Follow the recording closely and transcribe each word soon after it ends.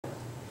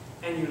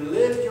and you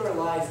live your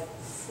life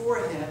for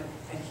Him,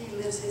 and He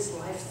lives His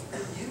life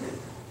through you.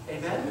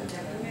 Amen?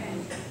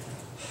 Amen.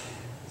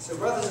 So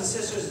brothers and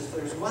sisters, if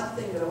there's one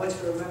thing that I want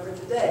you to remember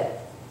today,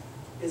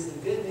 is the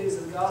good news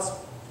of the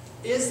gospel.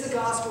 Is the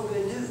gospel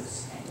good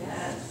news?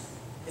 Yes.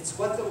 It's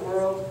what the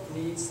world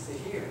needs to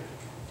hear.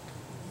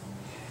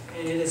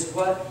 And it is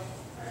what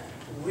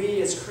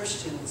we as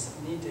Christians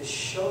need to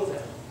show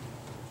them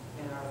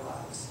in our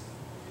lives.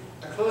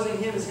 Our closing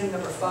hymn is hymn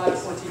number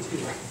 522.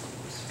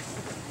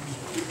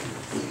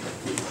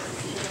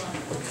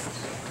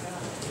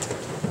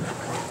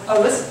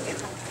 Oh, listen.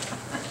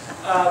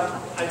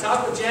 I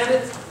talked with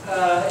Janet,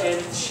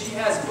 and she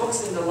has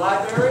books in the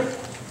library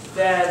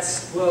that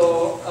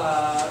will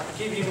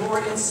give you more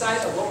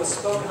insight of what was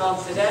spoken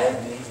on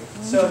today.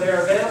 So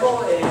they're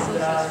available,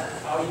 and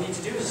all you need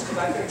to do is go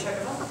back there and check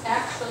them out.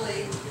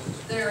 Actually,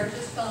 they're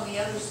just on the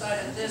other side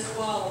of this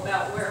wall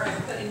about where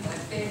I'm putting my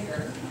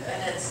finger,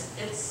 and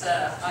it's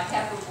I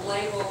have them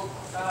labeled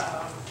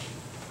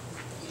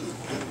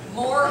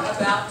more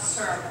about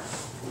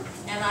sermons,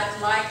 and I'd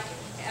like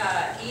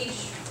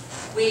each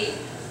week,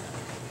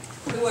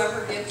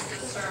 whoever gives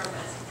the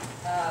sermon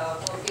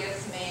will give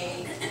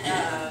me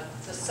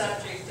the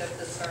subject of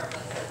the sermon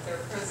that they're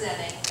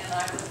presenting, and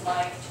I would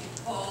like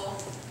to pull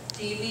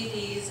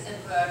DVDs and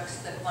books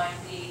that might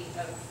be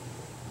of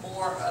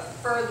more of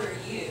further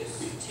use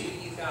to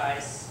you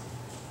guys,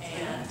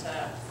 and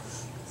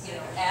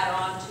add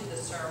on to the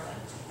sermon,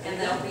 and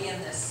they'll be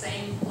in the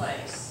same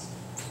place.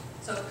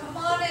 So come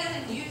on in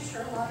and use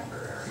your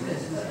library.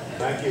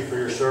 Thank you for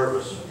your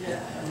service.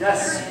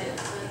 Yes.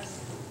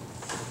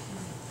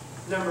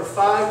 Number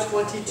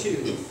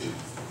 522.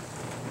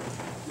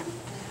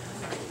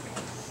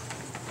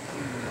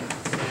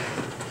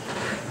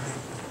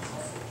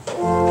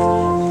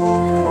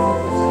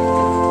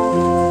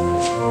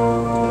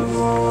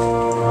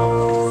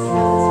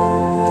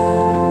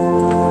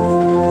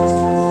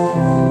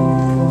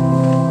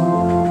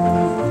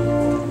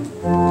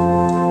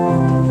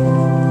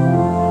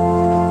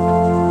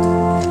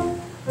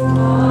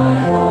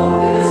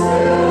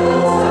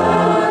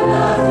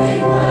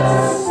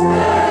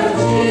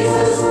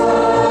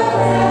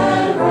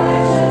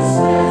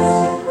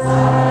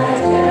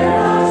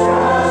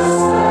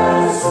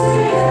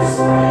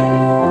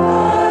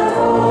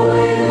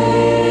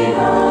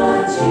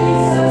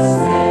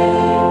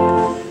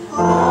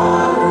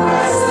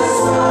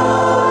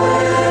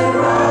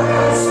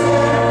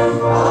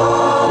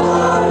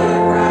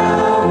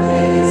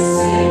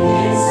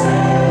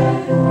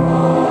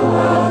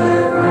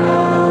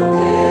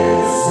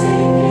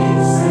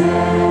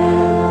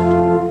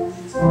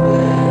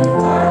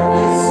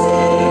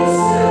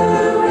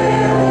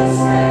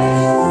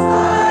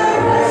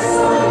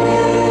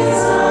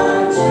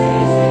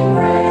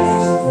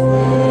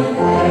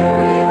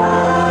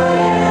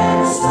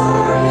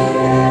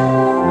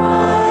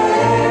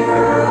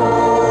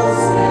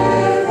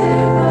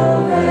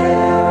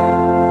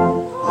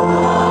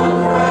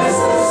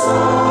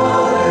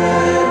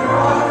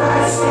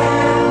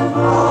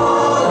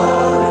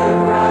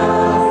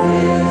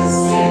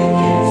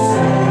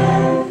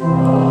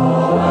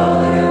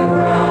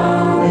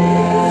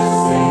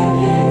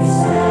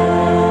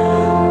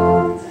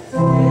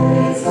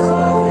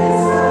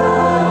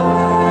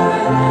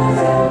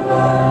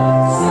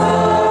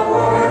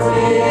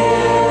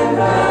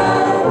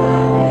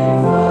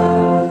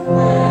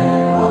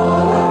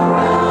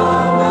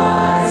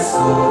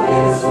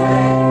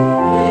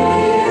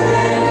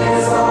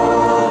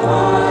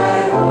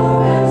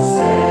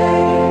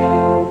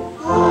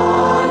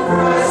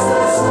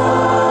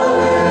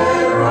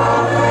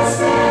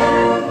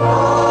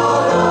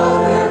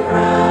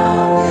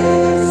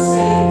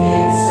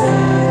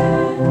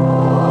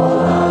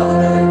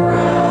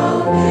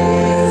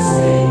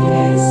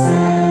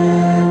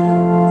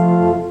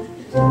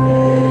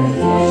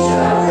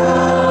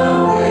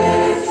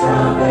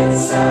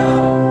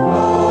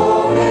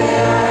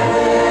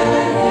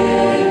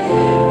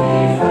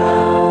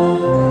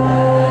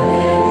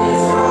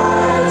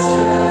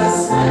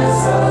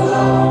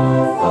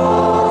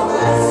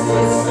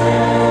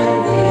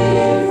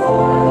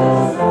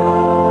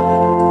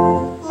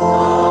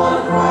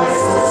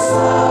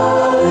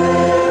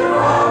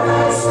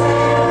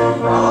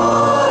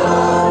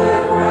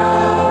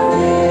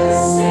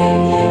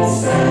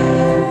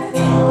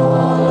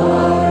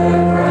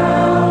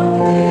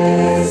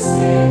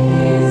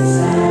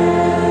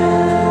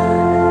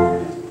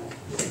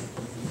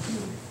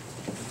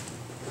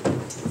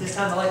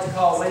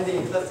 Wendy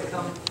and Cliff to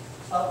come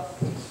up.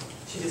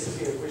 She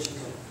disappeared. Where'd she go?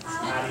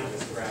 Maddie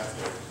just grabbed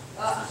her.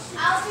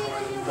 I'll be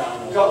with you,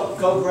 Wendy.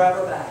 Go grab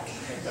her back.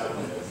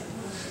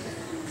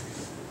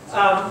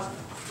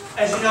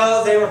 As you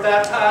know, they were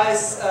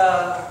baptized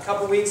a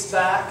couple weeks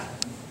back,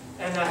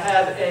 and I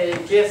have a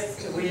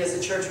gift that we as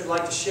a church would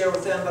like to share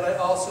with them, but I'd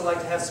also like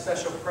to have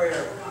special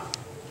prayer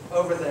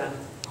over them.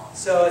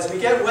 So as we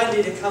get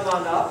Wendy to come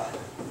on up,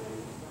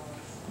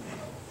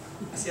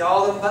 I see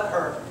all of them but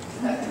her.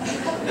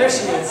 There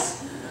she is.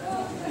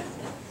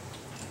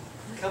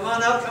 Come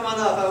on up, come on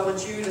up. I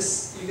want you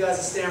guys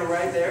to stand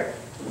right there.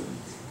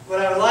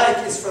 What I would like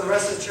is for the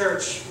rest of the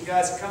church, you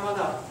guys come on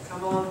up.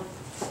 Come on,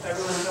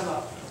 everyone come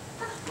up.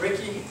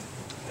 Ricky,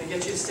 can I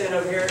get you to stand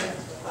over here?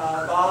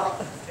 Bob,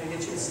 can I get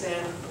you to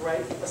stand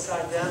right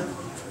beside them?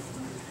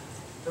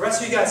 The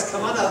rest of you guys,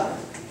 come on up.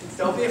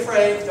 Don't be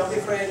afraid, don't be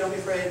afraid, don't be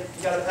afraid.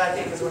 You got to pack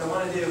in, because what I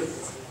want to do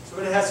is we're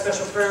going to have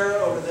special prayer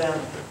over them.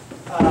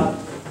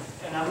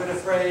 And I'm going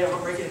to pray. I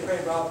want Ricky to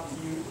pray. Bob, can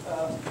you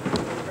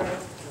pray?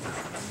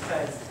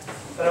 Okay.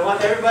 But I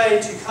want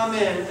everybody to come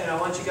in, and I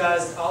want you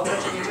guys all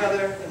touching each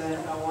other, and then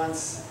I want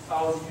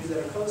all of you that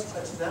are close to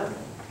touch them.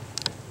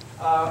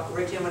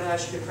 Ricky, I'm going to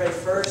ask you to pray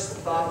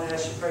first. Bob, I'm going to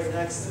ask you to pray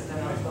next, and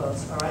then I'll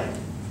close. All right?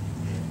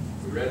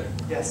 We ready?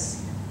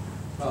 Yes.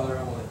 Father,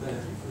 I want to thank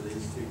you for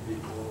these two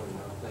people,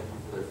 and I thank you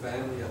for their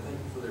family. I thank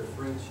you for their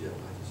friendship.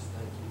 I just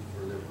thank you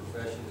for their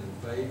profession and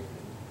faith.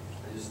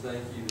 And I just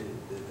thank you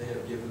that they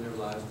have given their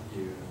lives to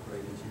you. And I pray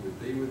that you would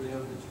be with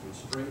them, that you would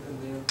strengthen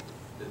them,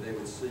 that they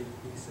would seek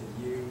peace in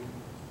you,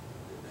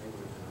 that they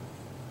would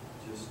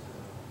just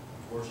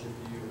worship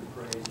you and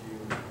praise you,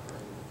 and I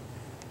pray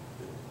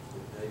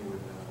that they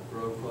would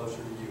grow closer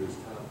to you as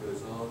time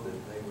goes on, that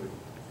they would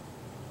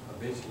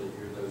eventually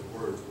hear those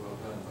words, well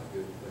done, my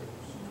good and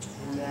faithful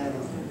servant. Amen.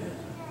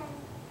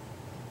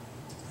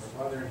 Our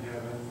Father in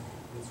heaven,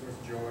 it's with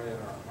joy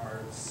in our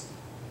hearts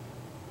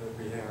that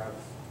we have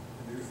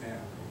a new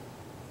family,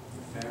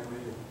 a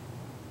family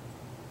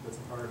that's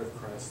part of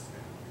Christ's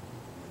family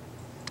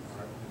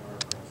in our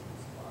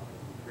presence, Father.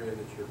 We pray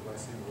that your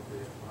blessing will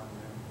be upon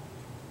them.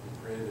 We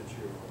pray that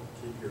you will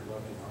keep your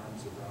loving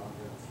arms around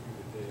them through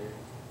the day,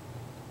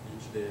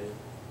 each day.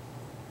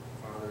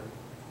 Father,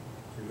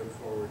 we look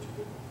forward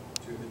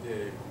to the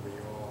day when we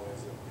all,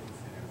 as a big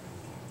family,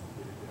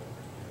 can be together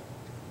again.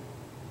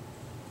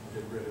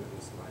 Get rid of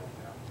this life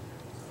down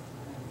here. So,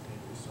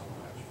 thank you so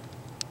much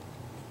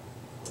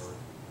for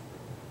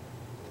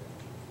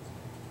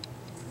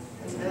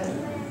Amen.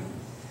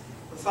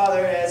 Well,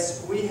 Father,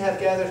 as we have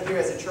gathered here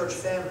as a church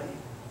family,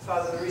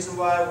 Father, the reason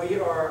why we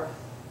are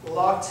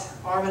locked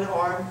arm in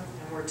arm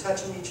and we're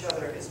touching each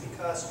other is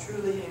because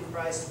truly in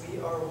Christ we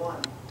are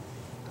one.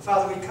 And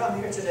Father, we come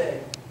here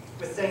today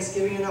with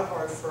thanksgiving in our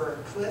heart for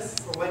Cliff,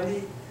 for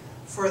Wendy,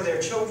 for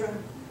their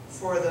children,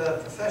 for the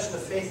profession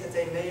of faith that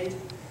they made,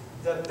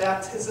 the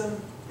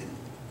baptism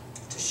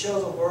to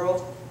show the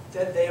world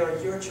that they are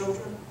your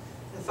children.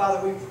 And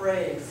Father, we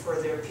pray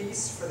for their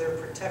peace, for their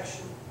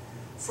protection,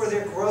 for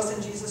their growth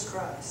in Jesus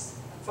Christ.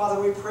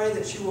 Father, we pray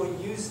that you will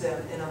use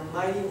them in a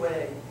mighty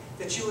way,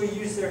 that you will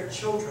use their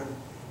children,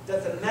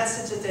 that the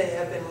message that they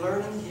have been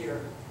learning here,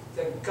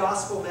 the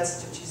gospel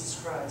message of Jesus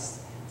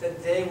Christ,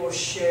 that they will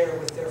share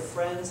with their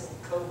friends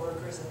and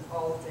co-workers and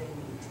all that they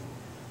meet.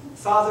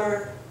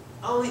 Father,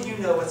 only you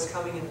know what's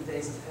coming in the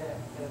days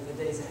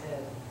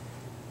ahead.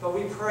 But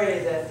we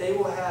pray that they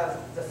will have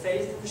the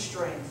faith and the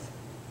strength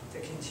to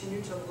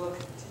continue to look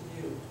to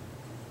you.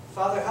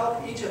 Father,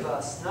 help each of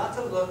us not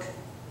to look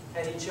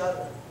at each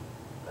other,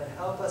 but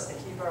help us to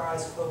keep our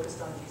eyes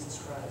focused on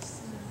Jesus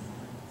Christ.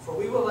 For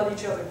we will let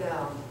each other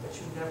down, but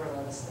you never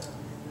let us down.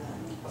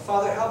 But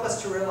Father, help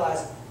us to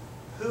realize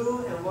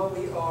who and what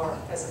we are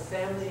as a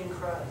family in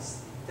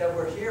Christ, that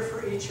we're here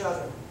for each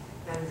other,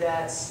 and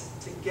that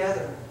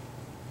together,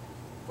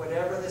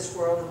 whatever this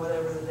world and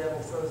whatever the devil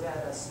throws at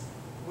us,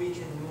 we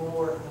can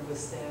more than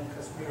withstand,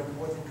 because we are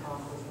more than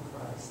conquerors in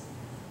Christ.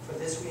 For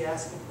this we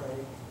ask and pray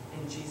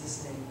in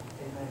Jesus' name.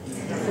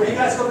 Amen. Now, before you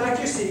guys go back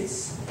to your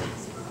seats,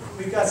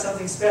 we've got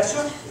something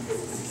special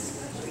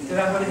that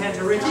I'm going to hand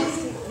to Ricky,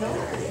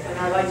 and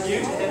I'd like you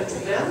to hand it to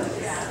them.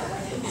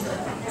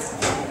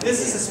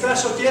 This is a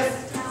special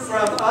gift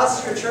from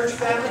us, your church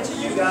family, to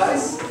you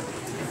guys.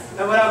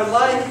 And what I would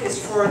like is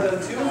for the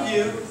two of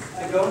you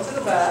to go into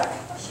the back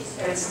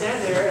and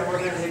stand there, and we're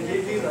going to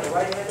give you the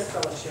right hand of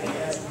fellowship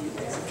as we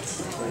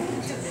exit.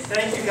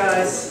 Thank you,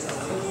 guys.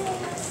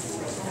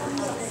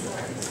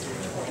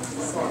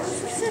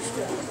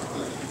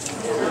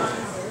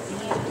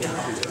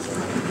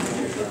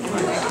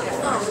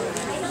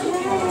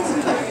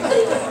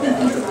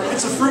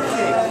 It's a fruit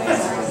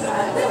cake.